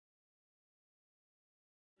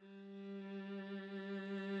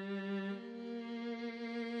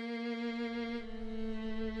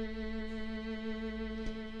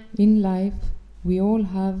In life, we all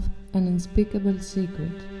have an unspeakable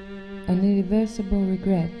secret, an irreversible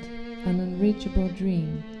regret, an unreachable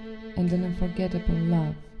dream, and an unforgettable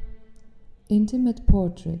love. Intimate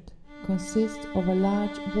Portrait consists of a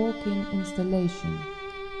large walk-in installation,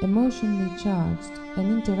 emotionally charged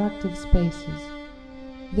and interactive spaces.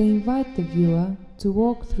 They invite the viewer to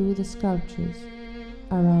walk through the sculptures,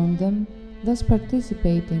 around them, thus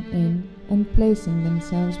participating in and placing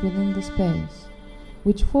themselves within the space,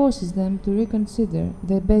 which forces them to reconsider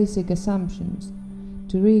their basic assumptions,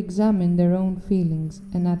 to re-examine their own feelings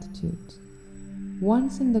and attitudes.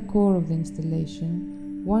 Once in the core of the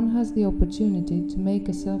installation, one has the opportunity to make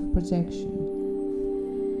a self-projection.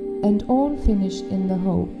 And all finish in the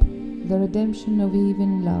hope, the redemption of Eve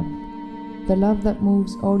in love, the love that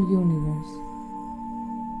moves all universe.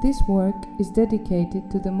 This work is dedicated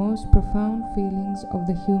to the most profound feelings of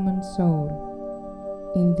the human soul.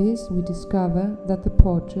 In this we discover that the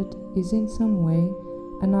portrait is in some way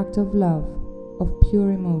an act of love, of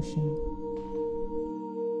pure emotion.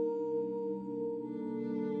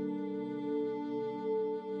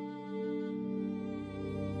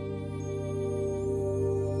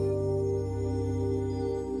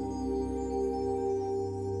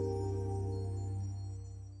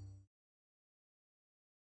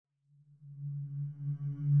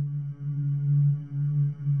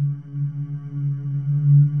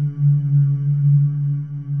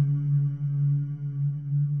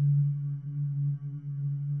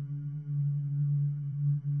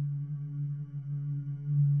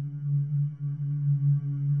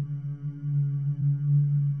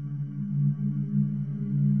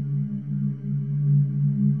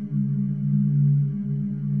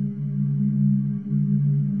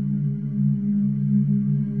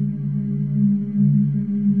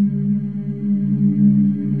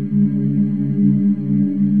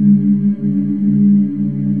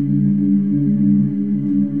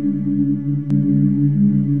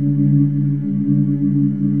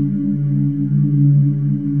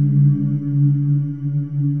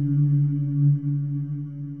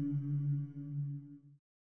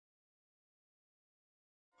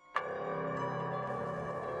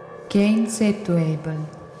 Cain said to Abel,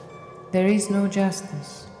 "There is no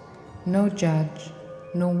justice, no judge,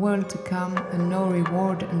 no world to come, and no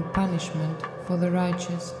reward and punishment for the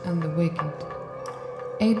righteous and the wicked."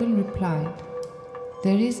 Abel replied,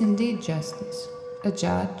 "There is indeed justice, a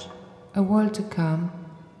judge, a world to come,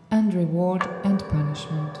 and reward and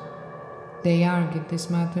punishment." They argued this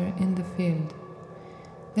matter in the field.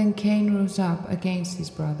 Then Cain rose up against his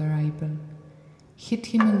brother Abel, hit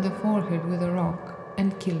him in the forehead with a rock,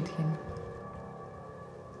 and killed him.